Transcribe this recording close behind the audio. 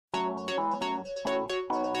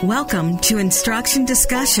Welcome to Instruction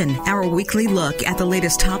Discussion, our weekly look at the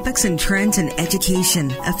latest topics and trends in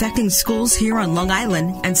education affecting schools here on Long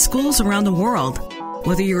Island and schools around the world.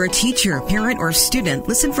 Whether you're a teacher, parent, or student,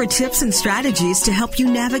 listen for tips and strategies to help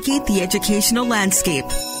you navigate the educational landscape.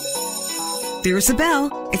 There's a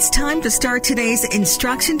bell. It's time to start today's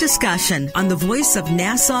Instruction Discussion on the voice of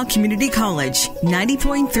Nassau Community College,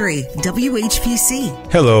 90.3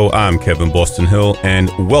 WHPC. Hello, I'm Kevin Boston Hill,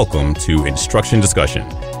 and welcome to Instruction Discussion,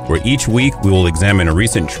 where each week we will examine a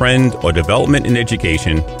recent trend or development in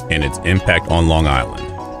education and its impact on Long Island.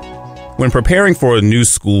 When preparing for a new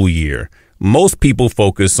school year, most people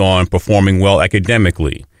focus on performing well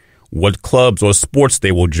academically, what clubs or sports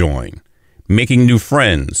they will join, making new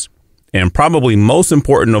friends, and probably most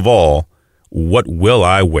important of all, what will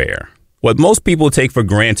I wear? What most people take for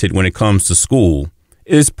granted when it comes to school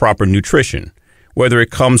is proper nutrition, whether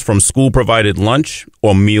it comes from school-provided lunch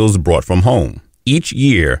or meals brought from home. Each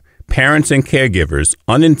year, parents and caregivers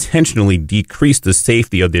unintentionally decrease the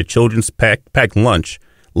safety of their children's packed lunch,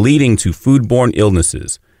 leading to foodborne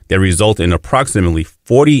illnesses that result in approximately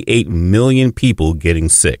 48 million people getting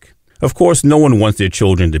sick. Of course, no one wants their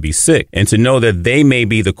children to be sick, and to know that they may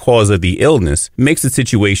be the cause of the illness makes the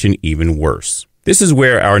situation even worse. This is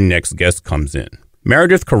where our next guest comes in.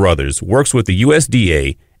 Meredith Carothers works with the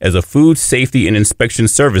USDA as a food safety and inspection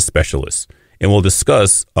service specialist, and will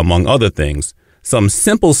discuss, among other things, some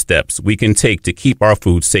simple steps we can take to keep our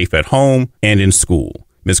food safe at home and in school.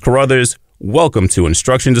 Ms. Carothers, welcome to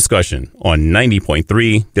Instruction Discussion on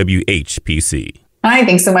 90.3 WHPC. Hi,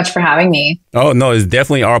 thanks so much for having me. Oh, no, it's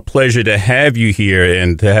definitely our pleasure to have you here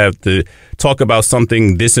and to have to talk about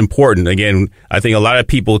something this important. Again, I think a lot of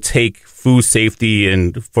people take food safety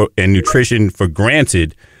and nutrition for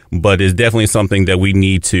granted, but it's definitely something that we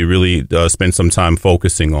need to really spend some time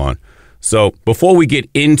focusing on. So before we get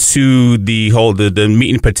into the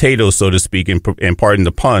meat and potatoes, so to speak, and pardon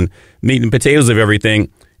the pun, meat and potatoes of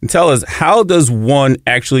everything, tell us, how does one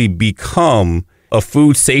actually become a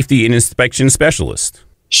food safety and inspection specialist?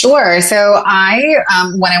 Sure. So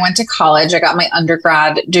when I went to college, I got my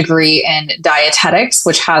undergrad degree in dietetics,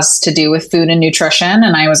 which has to do with food and nutrition.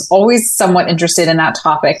 And I was always somewhat interested in that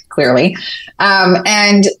topic, clearly.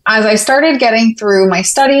 And as I started getting through my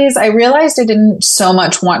studies, I realized I didn't so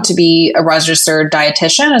much want to be a registered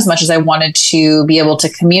dietitian as much as I wanted to be able to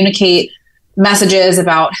communicate messages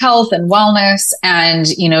about health and wellness and,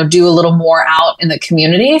 do a little more out in the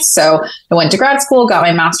community. So I went to grad school, got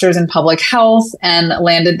my master's in public health, and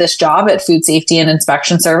landed this job at Food Safety and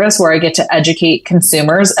Inspection Service, where I get to educate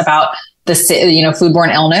consumers about the,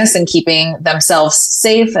 foodborne illness and keeping themselves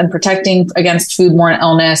safe and protecting against foodborne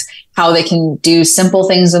illness, how they can do simple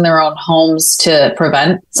things in their own homes to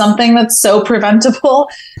prevent something that's so preventable.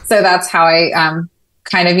 So that's how I,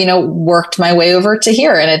 worked my way over to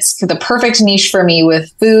here. And it's the perfect niche for me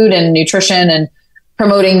with food and nutrition and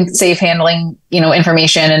promoting safe handling,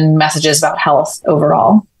 information and messages about health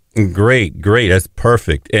overall. Great. That's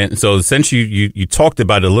perfect. And so since you talked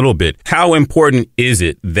about it a little bit, how important is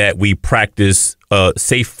it that we practice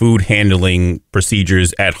safe food handling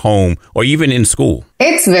procedures at home or even in school?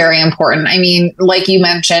 It's very important. I mean, like you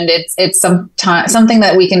mentioned, it's something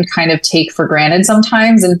that we can kind of take for granted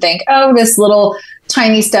sometimes and think, oh, this little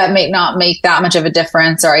tiny step may not make that much of a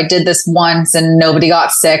difference, or I did this once and nobody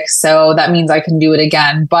got sick, so that means I can do it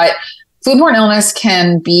again. But foodborne illness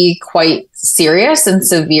can be quite serious and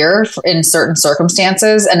severe in certain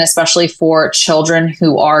circumstances, and especially for children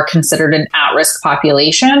who are considered an at-risk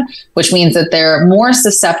population, which means that they're more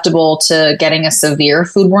susceptible to getting a severe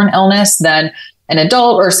foodborne illness than an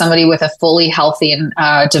adult or somebody with a fully healthy and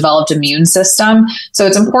developed immune system. So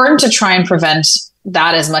it's important to try and prevent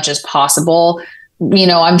that as much as possible.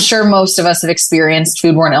 I'm sure most of us have experienced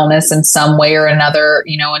foodborne illness in some way or another,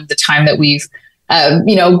 in the time that we've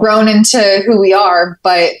grown into who we are,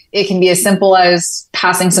 but it can be as simple as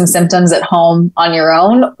passing some symptoms at home on your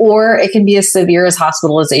own, or it can be as severe as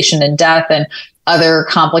hospitalization and death and other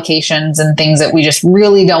complications and things that we just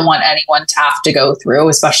really don't want anyone to have to go through,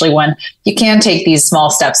 especially when you can take these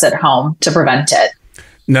small steps at home to prevent it.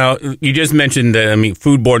 Now, you just mentioned that,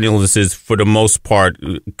 foodborne illnesses, for the most part,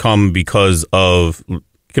 come because of,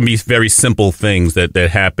 can be very simple things that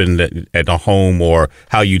happen at a home, or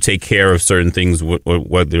how you take care of certain things,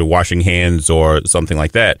 whether washing hands or something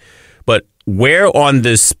like that. But where on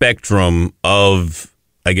this spectrum of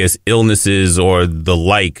I guess, illnesses or the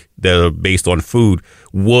like that are based on food,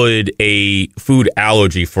 would a food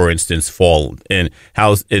allergy, for instance, fall? And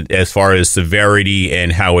how, as far as severity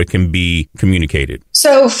and how it can be communicated?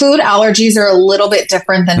 So food allergies are a little bit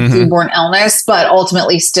different than foodborne illness, but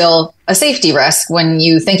ultimately still a safety risk when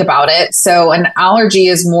you think about it. So an allergy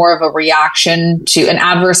is more of a reaction to an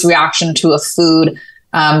adverse reaction to a food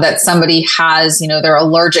that somebody has. They're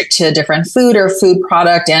allergic to a different food or food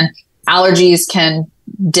product, and allergies can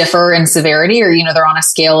differ in severity, or they're on a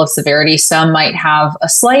scale of severity. Some might have a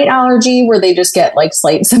slight allergy where they just get like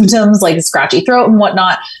slight symptoms like a scratchy throat and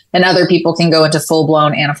whatnot, and other people can go into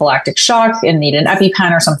full-blown anaphylactic shock and need an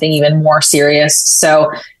EpiPen or something even more serious.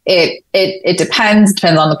 So it depends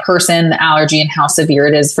on the person, the allergy, and how severe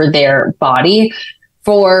it is for their body.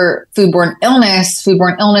 For foodborne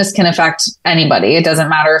illness can affect anybody. It doesn't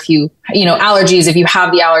matter if allergies, if you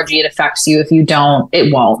have the allergy, it affects you. If you don't,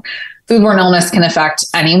 it won't. Foodborne illness can affect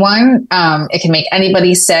anyone. It can make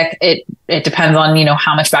anybody sick. It depends on,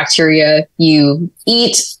 how much bacteria you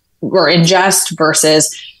eat or ingest versus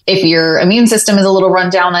if your immune system is a little run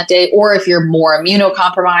down that day, or if you're more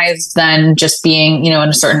immunocompromised than just being, in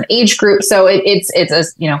a certain age group. So it's a,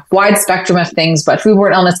 wide spectrum of things, but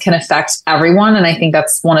foodborne illness can affect everyone. And I think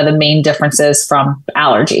that's one of the main differences from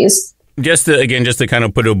allergies. Just to kind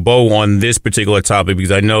of put a bow on this particular topic,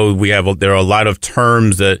 because I know there are a lot of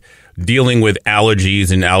terms that dealing with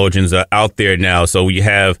allergies and allergens are out there now. So you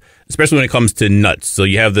have, especially when it comes to nuts. So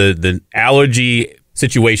you have the allergy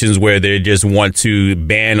situations where they just want to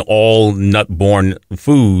ban all nut-borne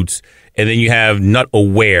foods. And then you have nut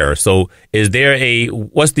aware. So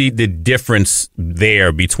what's the difference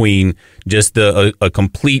there between just a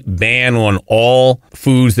complete ban on all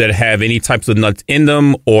foods that have any types of nuts in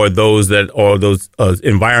them, or those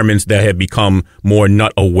environments that have become more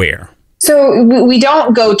nut aware? So we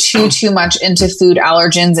don't go too much into food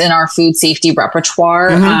allergens in our food safety repertoire,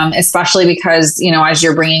 especially because, as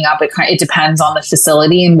you're bringing up, it depends on the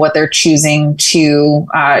facility and what they're choosing to,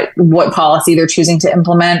 what policy they're choosing to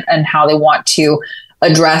implement and how they want to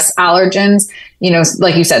address allergens.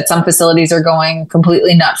 Like you said, some facilities are going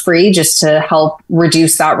completely nut-free just to help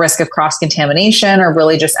reduce that risk of cross-contamination or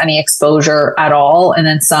really just any exposure at all. And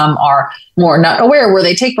then some are more nut-aware where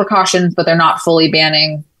they take precautions, but they're not fully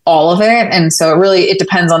banning all of it. And so it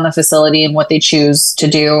depends on the facility and what they choose to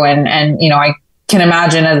do. And I can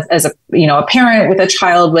imagine as a parent with a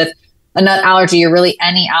child with a nut allergy or really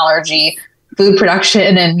any allergy, food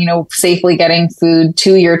production and, safely getting food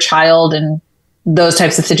to your child and those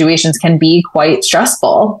types of situations can be quite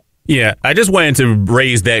stressful. Yeah, I just wanted to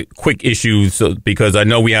raise that quick issue because I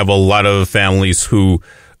know we have a lot of families who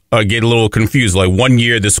get a little confused. Like one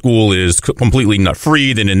year the school is completely nut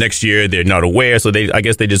free, then the next year they're not aware. So I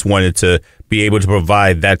guess they just wanted to be able to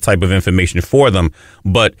provide that type of information for them.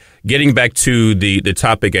 But getting back to the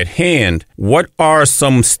topic at hand, what are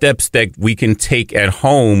some steps that we can take at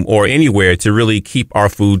home or anywhere to really keep our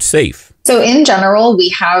food safe? So in general, we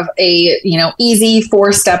have a, easy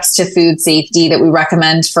 4 steps to food safety that we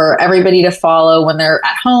recommend for everybody to follow when they're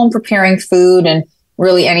at home preparing food and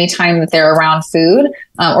really any time that they're around food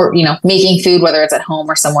or, making food, whether it's at home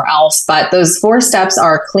or somewhere else. But those 4 steps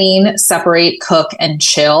are clean, separate, cook, and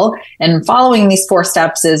chill. And following these 4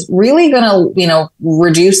 steps is really going to,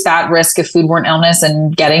 reduce that risk of foodborne illness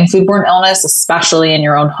and getting foodborne illness, especially in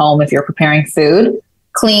your own home if you're preparing food.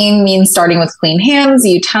 Clean means starting with clean hands,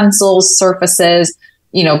 utensils, surfaces.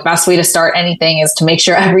 Best way to start anything is to make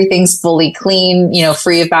sure everything's fully clean,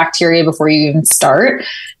 free of bacteria before you even start.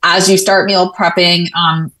 As you start meal prepping,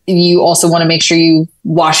 you also want to make sure you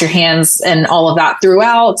wash your hands and all of that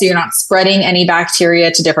throughout, so you're not spreading any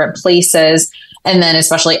bacteria to different places. And then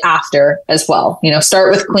especially after as well,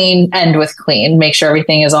 start with clean, end with clean. Make sure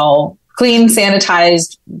everything is all clean,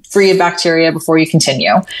 sanitized, free of bacteria before you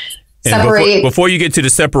continue. Separate. Before you get to the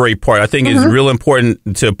separate part, I think it's real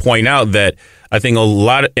important to point out that I think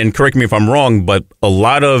and correct me if I'm wrong, but a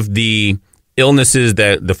lot of the illnesses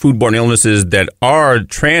the foodborne illnesses that are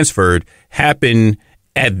transferred happen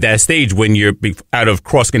at that stage when you're out of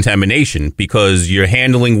cross-contamination, because you're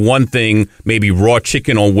handling one thing, maybe raw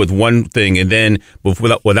chicken with one thing, and then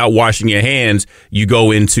without washing your hands, you go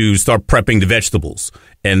into start prepping the vegetables.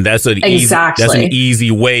 And that's an easy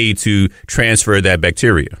way to transfer that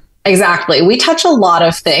bacteria. Exactly. We touch a lot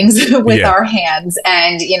of things with our hands,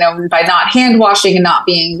 and, by not hand washing and not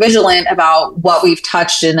being vigilant about what we've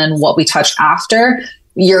touched and then what we touch after,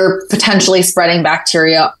 you're potentially spreading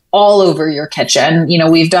bacteria all over your kitchen.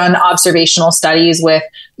 We've done observational studies with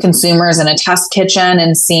consumers in a test kitchen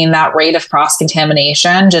and seen that rate of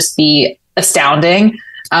cross-contamination just be astounding.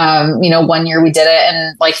 One year we did it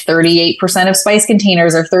and like 38% of spice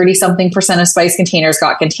containers or 30 something percent of spice containers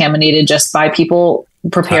got contaminated just by people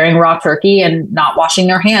preparing raw turkey and not washing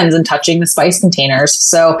their hands and touching the spice containers.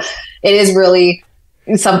 So it is really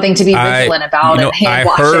something to be vigilant about. And hand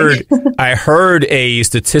washing. I heard a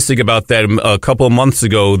statistic about that a couple of months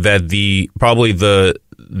ago that the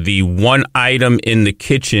one item in the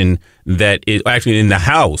kitchen that is actually in the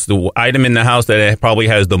house, the item in the house that probably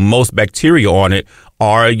has the most bacteria on it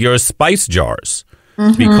are your spice jars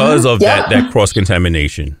because of that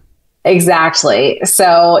cross-contamination. Exactly.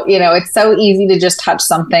 So, it's so easy to just touch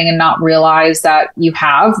something and not realize that you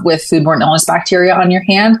have with foodborne illness bacteria on your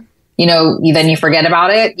hand. Then you forget about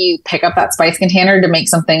it. You pick up that spice container to make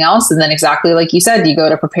something else. And then exactly like you said, you go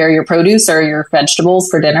to prepare your produce or your vegetables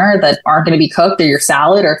for dinner that aren't going to be cooked, or your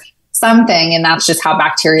salad or something. And that's just how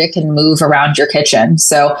bacteria can move around your kitchen.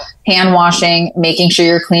 So hand washing, making sure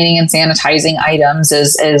you're cleaning and sanitizing items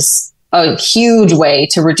is a huge way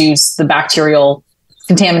to reduce the bacterial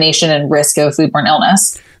contamination and risk of foodborne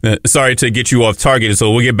illness. Sorry to get you off target.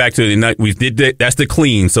 So we'll get back to the we did that. That's the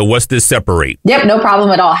clean. So what's this separate? Yep, no problem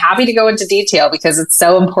at all. Happy to go into detail because it's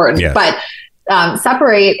so important. Yeah. But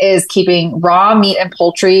separate is keeping raw meat and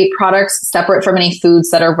poultry products separate from any foods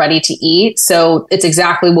that are ready to eat. So it's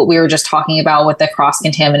exactly what we were just talking about with the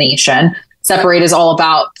cross-contamination. Separate is all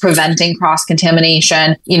about preventing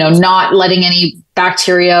cross-contamination, not letting any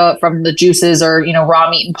bacteria from the juices or, raw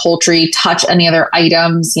meat and poultry touch any other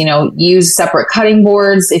items, use separate cutting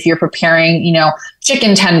boards. If you're preparing,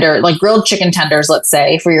 chicken tender, like grilled chicken tenders, let's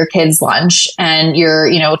say for your kids' lunch, and you're,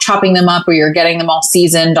 chopping them up or you're getting them all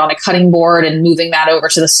seasoned on a cutting board and moving that over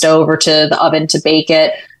to the stove or to the oven to bake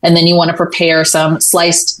it. And then you want to prepare some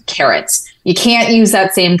sliced carrots. You can't use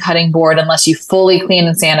that same cutting board unless you fully clean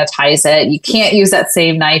and sanitize it. You can't use that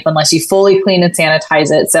same knife unless you fully clean and sanitize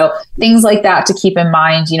it. So things like that to keep in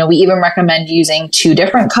mind. We even recommend using 2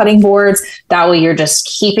 different cutting boards. That way you're just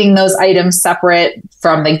keeping those items separate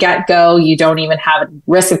from the get-go. You don't even have a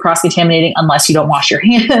risk of cross-contaminating unless you don't wash your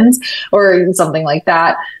hands or something like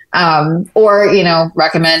that.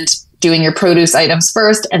 Recommend doing your produce items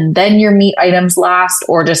first and then your meat items last,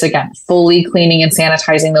 or just, again, fully cleaning and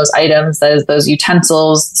sanitizing those items, those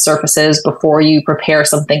utensils, surfaces before you prepare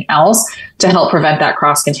something else to help prevent that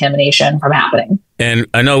cross-contamination from happening. And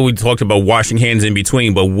I know we talked about washing hands in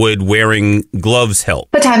between, but would wearing gloves help?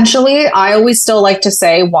 Potentially. I always still like to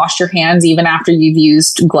say wash your hands even after you've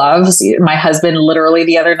used gloves. My husband literally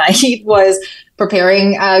the other night was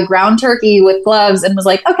preparing ground turkey with gloves and was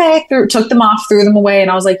like, okay, took them off, threw them away. And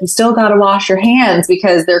I was like, you still got to wash your hands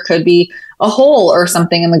because there could be a hole or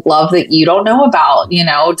something in the glove that you don't know about,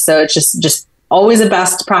 So it's just always a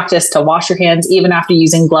best practice to wash your hands even after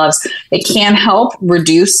using gloves. It can help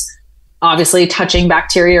reduce, obviously, touching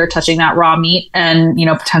bacteria or touching that raw meat and,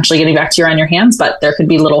 potentially getting bacteria on your hands. But there could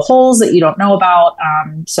be little holes that you don't know about.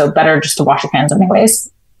 So better just to wash your hands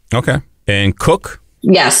anyways. Okay. And cook?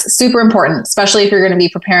 Yes, super important, especially if you're going to be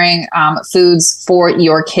preparing foods for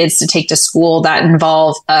your kids to take to school that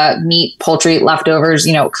involve meat, poultry, leftovers,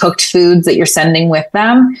 cooked foods that you're sending with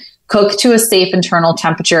them. Cook to a safe internal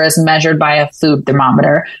temperature as measured by a food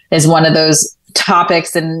thermometer is one of those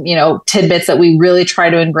topics and, tidbits that we really try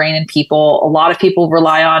to ingrain in people. A lot of people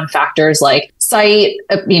rely on factors like sight,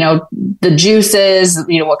 the juices,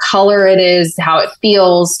 what color it is, how it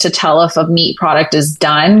feels to tell if a meat product is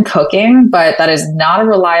done cooking, but that is not a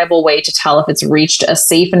reliable way to tell if it's reached a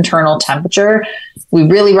safe internal temperature. We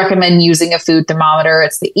really recommend using a food thermometer.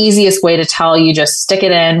 It's the easiest way to tell. You just stick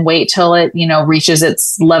it in, wait till it, reaches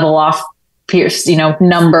its level off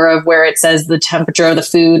number of where it says the temperature of the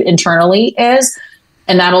food internally is.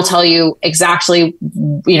 And that'll tell you exactly,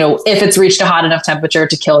 if it's reached a hot enough temperature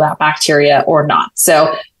to kill that bacteria or not.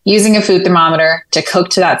 So using a food thermometer to cook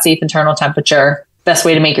to that safe internal temperature, best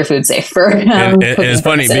way to make your food safe for and it's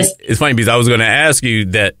funny. It's funny because I was going to ask you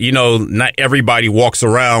that, not everybody walks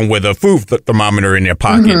around with a food thermometer in their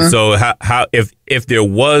pocket. Mm-hmm. So how if there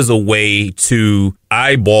was a way to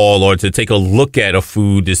eyeball or to take a look at a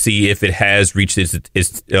food to see if it has reached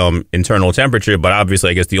its internal temperature, but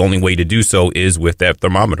obviously I guess the only way to do so is with that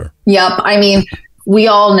thermometer. Yep. I mean, we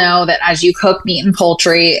all know that as you cook meat and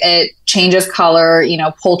poultry, it changes color.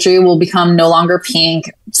 Poultry will become no longer pink.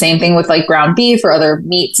 Same thing with like ground beef or other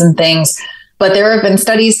meats and things. But there have been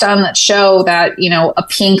studies done that show that, a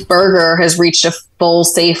pink burger has reached a full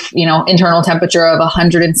safe, internal temperature of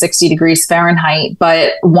 160 degrees Fahrenheit,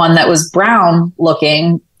 but one that was brown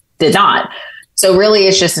looking did not. So really,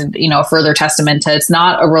 it's just, a further testament to it's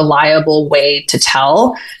not a reliable way to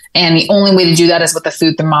tell. And the only way to do that is with a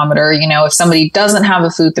food thermometer. If somebody doesn't have a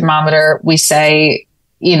food thermometer, we say,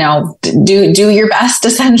 do your best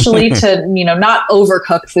essentially to, not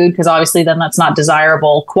overcook food, because obviously then that's not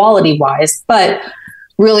desirable quality wise, but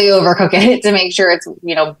really overcook it to make sure it's,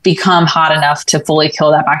 become hot enough to fully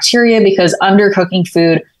kill that bacteria, because undercooking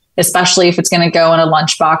food, especially if it's going to go in a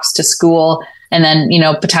lunchbox to school and then,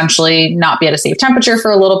 potentially not be at a safe temperature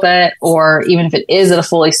for a little bit, or even if it is at a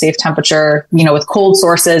fully safe temperature, with cold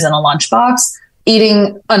sources in a lunchbox,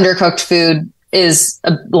 eating undercooked food is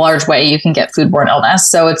a large way you can get foodborne illness.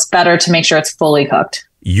 So it's better to make sure it's fully cooked.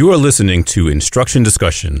 You are listening to Instruction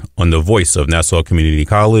Discussion on the voice of Nassau Community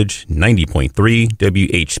College, 90.3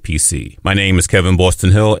 WHPC. My name is Kevin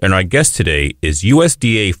Boston Hill, and our guest today is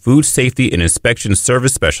USDA Food Safety and Inspection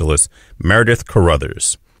Service Specialist, Meredith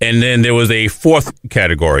Carothers. And then there was a fourth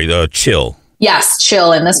category, the chill. Yes,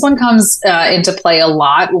 chill. And this one comes into play a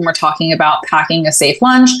lot when we're talking about packing a safe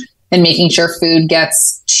lunch and making sure food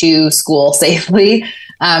gets to school safely.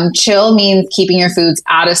 Chill means keeping your foods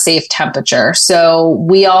at a safe temperature. So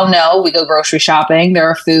we all know, we go grocery shopping, there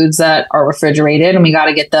are foods that are refrigerated and we got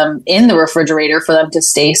to get them in the refrigerator for them to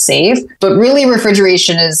stay safe. But really,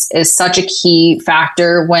 refrigeration is such a key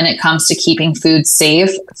factor when it comes to keeping food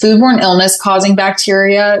safe. Foodborne illness causing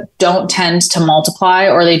bacteria don't tend to multiply,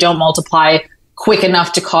 or they don't multiply quick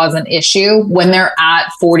enough to cause an issue when they're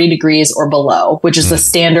at 40 degrees or below, which is the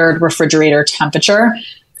standard refrigerator temperature.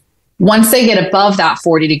 Once they get above that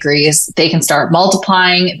 40 degrees, they can start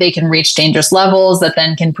multiplying. They can reach dangerous levels that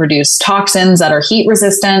then can produce toxins that are heat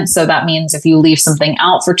resistant. So that means if you leave something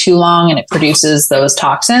out for too long and it produces those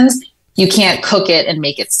toxins, you can't cook it and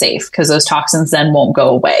make it safe, because those toxins then won't go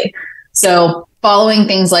away. So following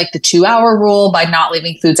things like the 2-hour rule by not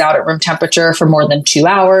leaving foods out at room temperature for more than 2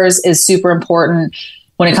 hours is super important.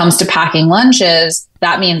 When it comes to packing lunches,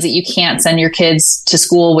 that means that you can't send your kids to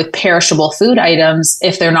school with perishable food items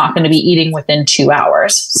if they're not going to be eating within 2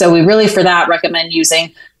 hours. So we really, for that, recommend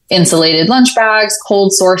using insulated lunch bags,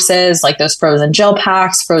 cold sources like those frozen gel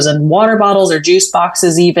packs, frozen water bottles or juice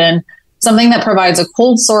boxes even. Something that provides a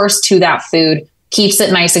cold source to that food, keeps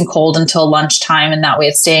it nice and cold until lunchtime, and that way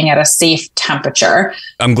it's staying at a safe temperature.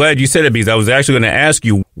 I'm glad you said it, because I was actually going to ask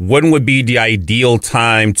you, when would be the ideal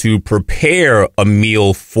time to prepare a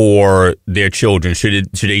meal for their children?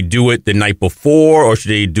 Should they do it the night before, or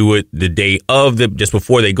should they do it the day of, just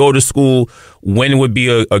before they go to school? When would be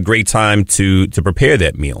a great time to prepare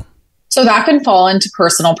that meal? So that can fall into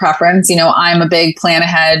personal preference. I'm a big plan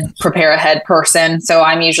ahead, prepare ahead person. So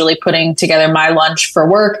I'm usually putting together my lunch for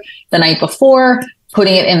work the night before,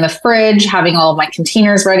 putting it in the fridge, having all of my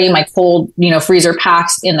containers ready, my cold, freezer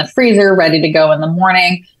packs in the freezer, ready to go in the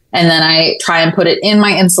morning. And then I try and put it in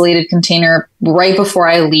my insulated container right before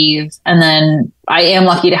I leave. And then I am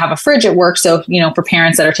lucky to have a fridge at work. So, for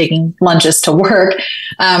parents that are taking lunches to work,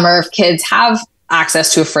 or if kids have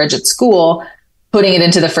access to a fridge at school, putting it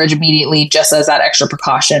into the fridge immediately just as that extra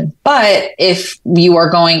precaution. But if you are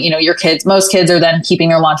going, most kids are then keeping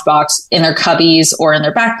their lunchbox in their cubbies or in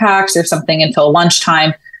their backpacks or something until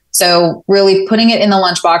lunchtime. So really putting it in the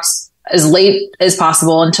lunchbox as late as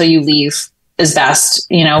possible until you leave is best.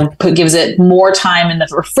 Gives it more time in the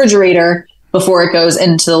refrigerator before it goes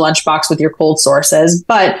into the lunchbox with your cold sources.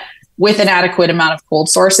 But with an adequate amount of cold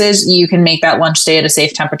sources, you can make that lunch stay at a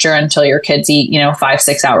safe temperature until your kids eat,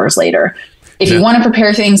 5-6 hours later. If you want to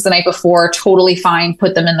prepare things the night before, totally fine.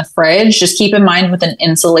 Put them in the fridge. Just keep in mind with an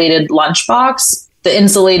insulated lunchbox, the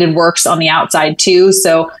insulated works on the outside too.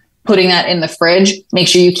 So putting that in the fridge, make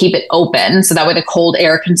sure you keep it open. So that way the cold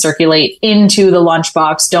air can circulate into the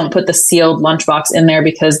lunchbox. Don't put the sealed lunchbox in there,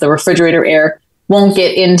 because the refrigerator air won't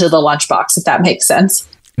get into the lunchbox, if that makes sense.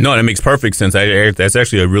 No, that makes perfect sense. That's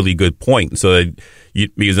actually a really good point. So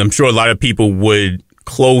because I'm sure a lot of people would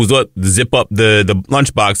zip up the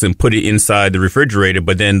lunchbox and put it inside the refrigerator,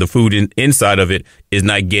 but then the food inside of it is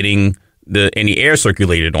not getting any air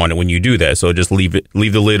circulated on it when you do that. So just leave the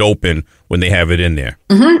lid open when they have it in there.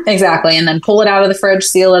 Mm-hmm, exactly. And then pull it out of the fridge,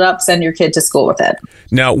 seal it up, send your kid to school with it.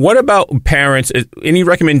 Now, what about parents? Any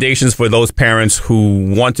recommendations for those parents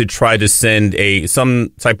who want to try to send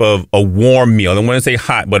some type of a warm meal? I don't want to say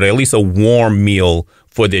hot, but at least a warm meal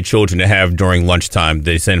for their children to have during lunchtime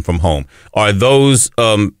they send from home. Are those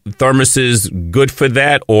thermoses good for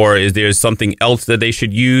that, or is there something else that they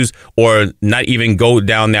should use, or not even go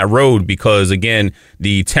down that road? Because again,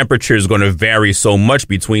 the temperature is going to vary so much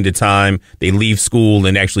between the time they leave school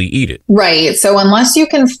and actually eat it. Right. So unless you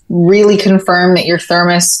can really confirm that your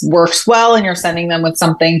thermos works well and you're sending them with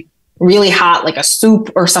something really hot, like a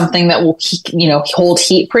soup or something that will, hold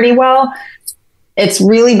heat pretty well, it's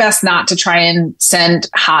really best not to try and send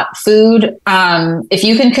hot food. If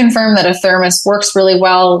you can confirm that a thermos works really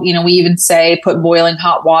well, we even say put boiling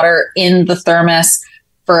hot water in the thermos.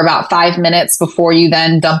 for about 5 minutes before you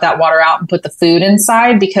then dump that water out and put the food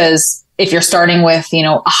inside. Because if you're starting with,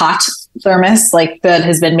 a hot thermos, like that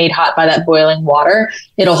has been made hot by that boiling water,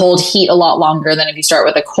 it'll hold heat a lot longer than if you start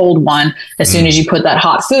with a cold one. As soon as you put that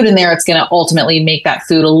hot food in there, it's going to ultimately make that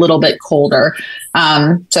food a little bit colder.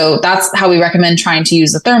 So that's how we recommend trying to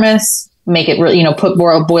use the thermos. Make it really, put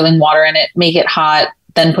more boiling water in it, make it hot,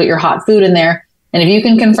 then put your hot food in there. And if you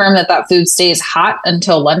can confirm that food stays hot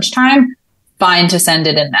until lunchtime, fine to send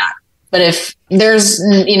it in that. But if there's,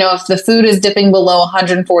 if the food is dipping below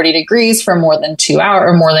 140 degrees for more than 2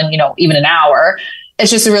 hours or more than, even an hour,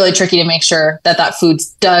 it's just really tricky to make sure that food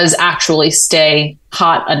does actually stay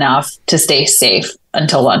hot enough to stay safe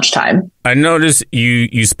until lunchtime. I noticed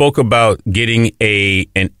you spoke about getting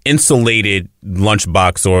an insulated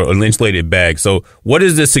lunchbox or an insulated bag. So what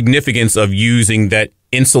is the significance of using that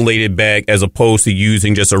insulated bag as opposed to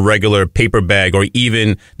using just a regular paper bag or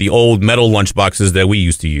even the old metal lunchboxes that we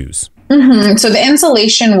used to use? Mm-hmm. So the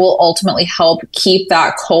insulation will ultimately help keep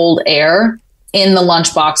that cold air in the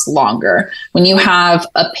lunchbox longer. When you have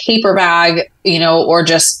a paper bag, or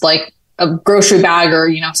just like a grocery bag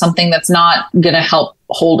or, something that's not going to help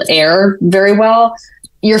hold air very well,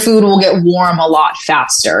 your food will get warm a lot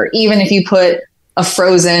faster. Even if you put a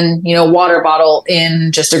frozen, water bottle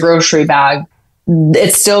in just a grocery bag,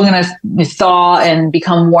 it's still going to thaw and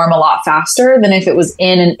become warm a lot faster than if it was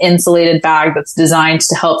in an insulated bag that's designed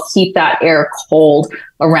to help keep that air cold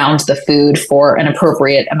around the food for an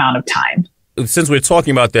appropriate amount of time. Since we're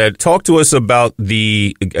talking about that, talk to us about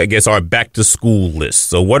our back to school list.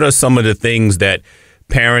 So what are some of the things that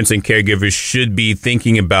parents and caregivers should be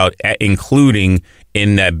thinking about including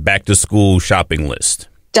in that back to school shopping list?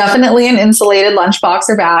 Definitely an insulated lunchbox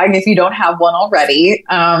or bag if you don't have one already.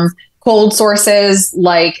 Cold sources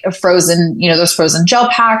like frozen, those frozen gel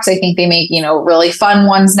packs. I think they make, really fun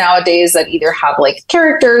ones nowadays that either have like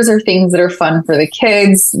characters or things that are fun for the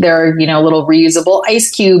kids. There are, little reusable ice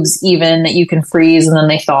cubes even that you can freeze and then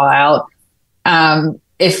they thaw out.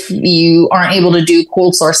 If you aren't able to do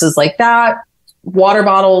cold sources like that, water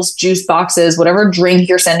bottles, juice boxes, whatever drink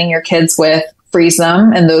you're sending your kids with, freeze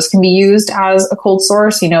them. And those can be used as a cold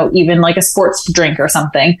source, even like a sports drink or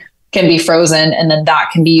something can be frozen, and then that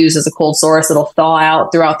can be used as a cold source. It'll thaw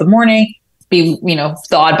out throughout the morning, be,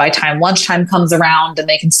 thawed by time lunchtime comes around, and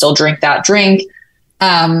they can still drink that drink.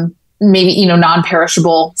 Maybe,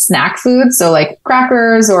 non-perishable snack foods. So like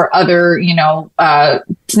crackers or other,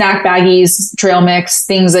 snack baggies, trail mix,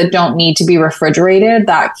 things that don't need to be refrigerated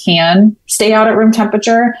that can stay out at room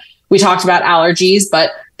temperature. We talked about allergies,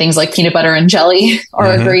 but things like peanut butter and jelly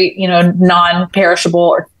are a great, non-perishable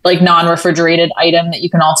or like non-refrigerated item that you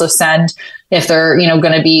can also send if they're,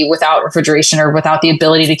 going to be without refrigeration or without the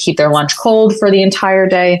ability to keep their lunch cold for the entire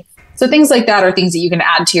day. So things like that are things that you can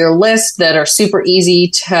add to your list that are super easy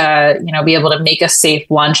to, be able to make a safe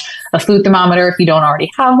lunch. A food thermometer if you don't already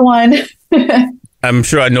have one. I'm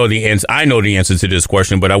sure I know the answer. I know the answer to this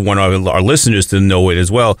question, but I want our listeners to know it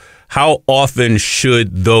as well. How often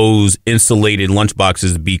should those insulated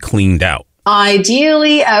lunchboxes be cleaned out?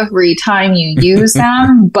 Ideally, every time you use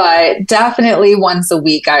them, but definitely once a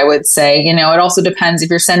week, I would say. It also depends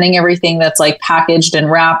if you're sending everything that's like packaged and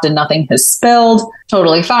wrapped and nothing has spilled,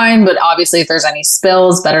 totally fine. But obviously, if there's any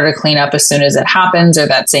spills, better to clean up as soon as it happens or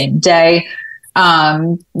that same day.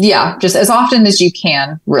 Just as often as you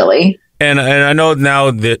can, really. And I know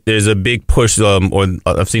now that there's a big push, or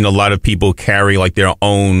I've seen a lot of people carry like their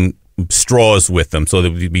own straws with them. So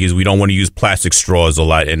because we don't want to use plastic straws a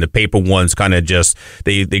lot, and the paper ones kind of just,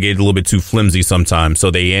 they get a little bit too flimsy sometimes.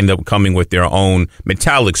 So they end up coming with their own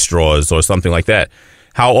metallic straws or something like that.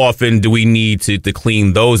 How often do we need to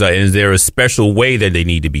clean those out? And is there a special way that they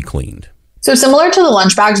need to be cleaned? So similar to the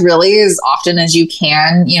lunch bags, really as often as you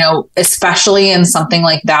can, especially in something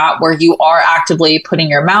like that where you are actively putting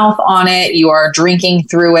your mouth on it, you are drinking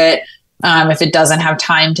through it. If it doesn't have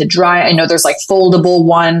time to dry, I know there's like foldable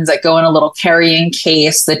ones that go in a little carrying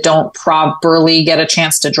case that don't properly get a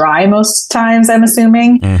chance to dry most times, I'm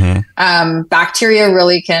assuming. Bacteria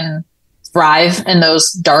really can thrive in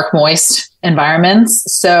those dark, moist environments.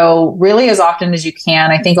 So really as often as you can,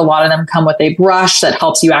 I think a lot of them come with a brush that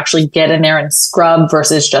helps you actually get in there and scrub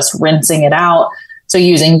versus just rinsing it out. So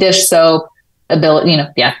using dish soap,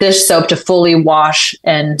 dish soap to fully wash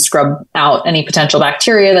and scrub out any potential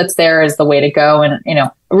bacteria that's there is the way to go. And,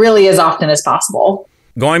 really as often as possible.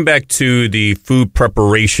 Going back to the food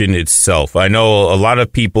preparation itself, I know a lot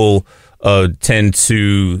of people tend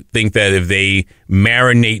to think that if they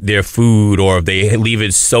marinate their food or if they leave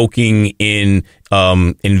it soaking in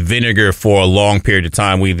vinegar for a long period of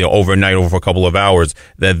time, either overnight or for a couple of hours,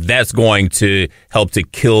 that's going to help to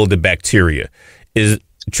kill the bacteria.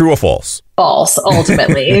 True or false? False,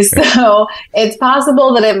 ultimately. So it's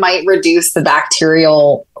possible that it might reduce the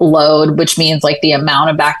bacterial load, which means like the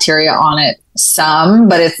amount of bacteria on it some,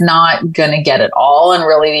 but it's not going to get it all. And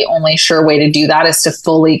really the only sure way to do that is to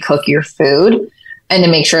fully cook your food and to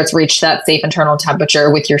make sure it's reached that safe internal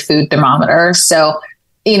temperature with your food thermometer. So,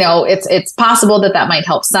 it's possible that might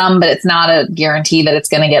help some, but it's not a guarantee that it's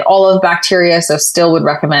going to get all of the bacteria. So still would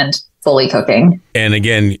recommend fully cooking. And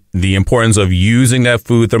again, the importance of using that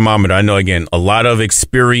food thermometer. I know, again, a lot of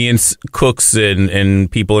experienced cooks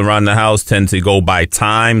and people around the house tend to go by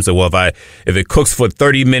time. So if it cooks for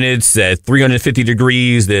 30 minutes at 350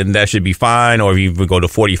 degrees, then that should be fine. Or if you go to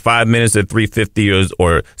 45 minutes at 350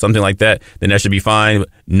 or something like that, then that should be fine.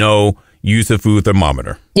 No, use the food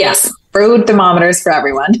thermometer. Yes, food thermometers for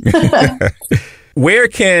everyone. Where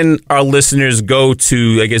can our listeners go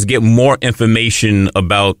to, get more information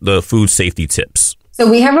about the food safety tips? So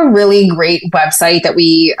we have a really great website that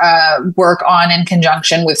we work on in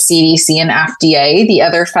conjunction with CDC and FDA, the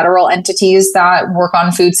other federal entities that work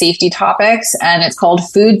on food safety topics, and it's called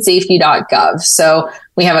foodsafety.gov. So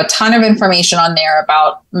we have a ton of information on there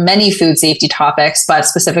about many food safety topics, but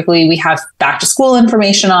specifically we have back to school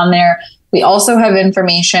information on there. We also have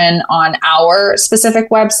information on our specific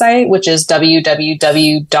website, which is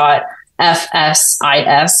www.fsis,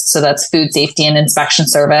 so that's Food Safety and Inspection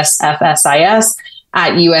Service, FSIS,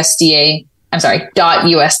 at .usda.gov.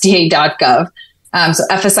 So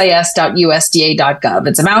fsis.usda.gov.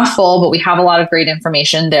 It's a mouthful, but we have a lot of great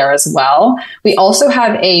information there as well. We also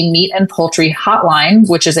have a meat and poultry hotline,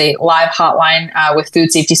 which is a live hotline with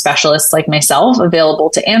food safety specialists like myself available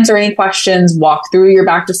to answer any questions, walk through your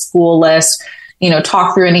back to school list,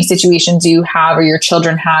 talk through any situations you have or your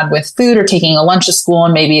children had with food or taking a lunch to school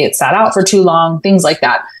and maybe it sat out for too long, things like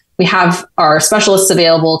that. We have our specialists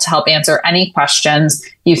available to help answer any questions.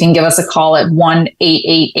 You can give us a call at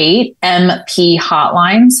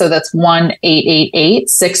 1-888-MP-HOTLINE. So that's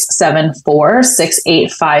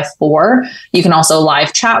 1-888-674-6854. You can also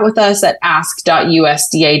live chat with us at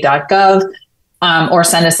ask.usda.gov or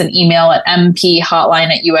send us an email at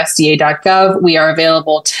mphotline@usda.gov. We are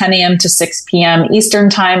available 10 a.m. to 6 p.m.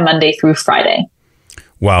 Eastern Time, Monday through Friday.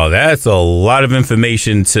 Wow, that's a lot of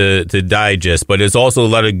information to digest, but it's also a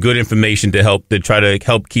lot of good information to try to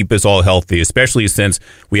help keep us all healthy, especially since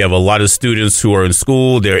we have a lot of students who are in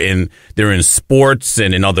school, they're in sports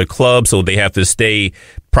and in other clubs, so they have to stay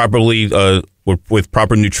properly with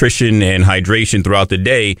proper nutrition and hydration throughout the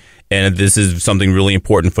day, and this is something really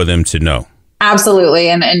important for them to know. Absolutely.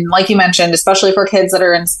 And like you mentioned, especially for kids that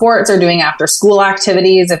are in sports or doing after school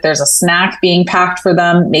activities, if there's a snack being packed for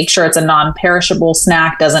them, make sure it's a non-perishable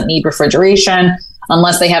snack, doesn't need refrigeration,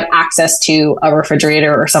 unless they have access to a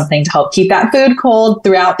refrigerator or something to help keep that food cold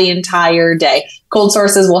throughout the entire day. Cold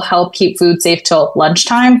sources will help keep food safe till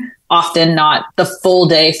lunchtime, often not the full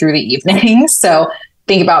day through the evening. So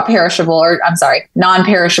think about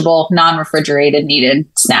non-perishable, non-refrigerated needed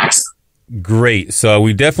snacks. Great. So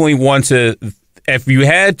we definitely want to, if you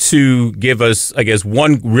had to give us,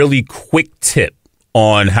 one really quick tip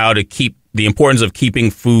on how to keep the importance of keeping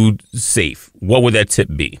food safe, what would that tip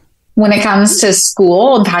be? When it comes to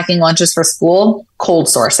school and packing lunches for school, cold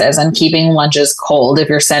sources and keeping lunches cold if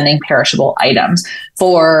you're sending perishable items.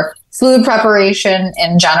 For food preparation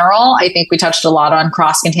in general, I think we touched a lot on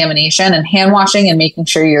cross-contamination and hand washing and making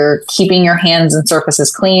sure you're keeping your hands and surfaces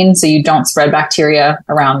clean so you don't spread bacteria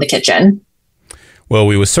around the kitchen. Well,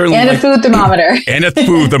 we would certainly a food thermometer. And a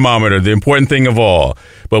food thermometer, the important thing of all.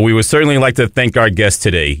 But we would certainly like to thank our guest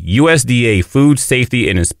today, USDA Food Safety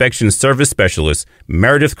and Inspection Service Specialist,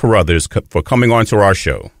 Meredith Carothers, for coming on to our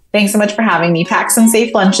show. Thanks so much for having me. Pack some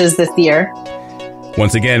safe lunches this year.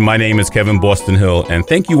 Once again, my name is Kevin Boston Hill, and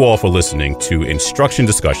thank you all for listening to Instruction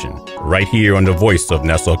Discussion, right here on the voice of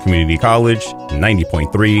Nassau Community College,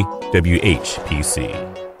 90.3 WHPC.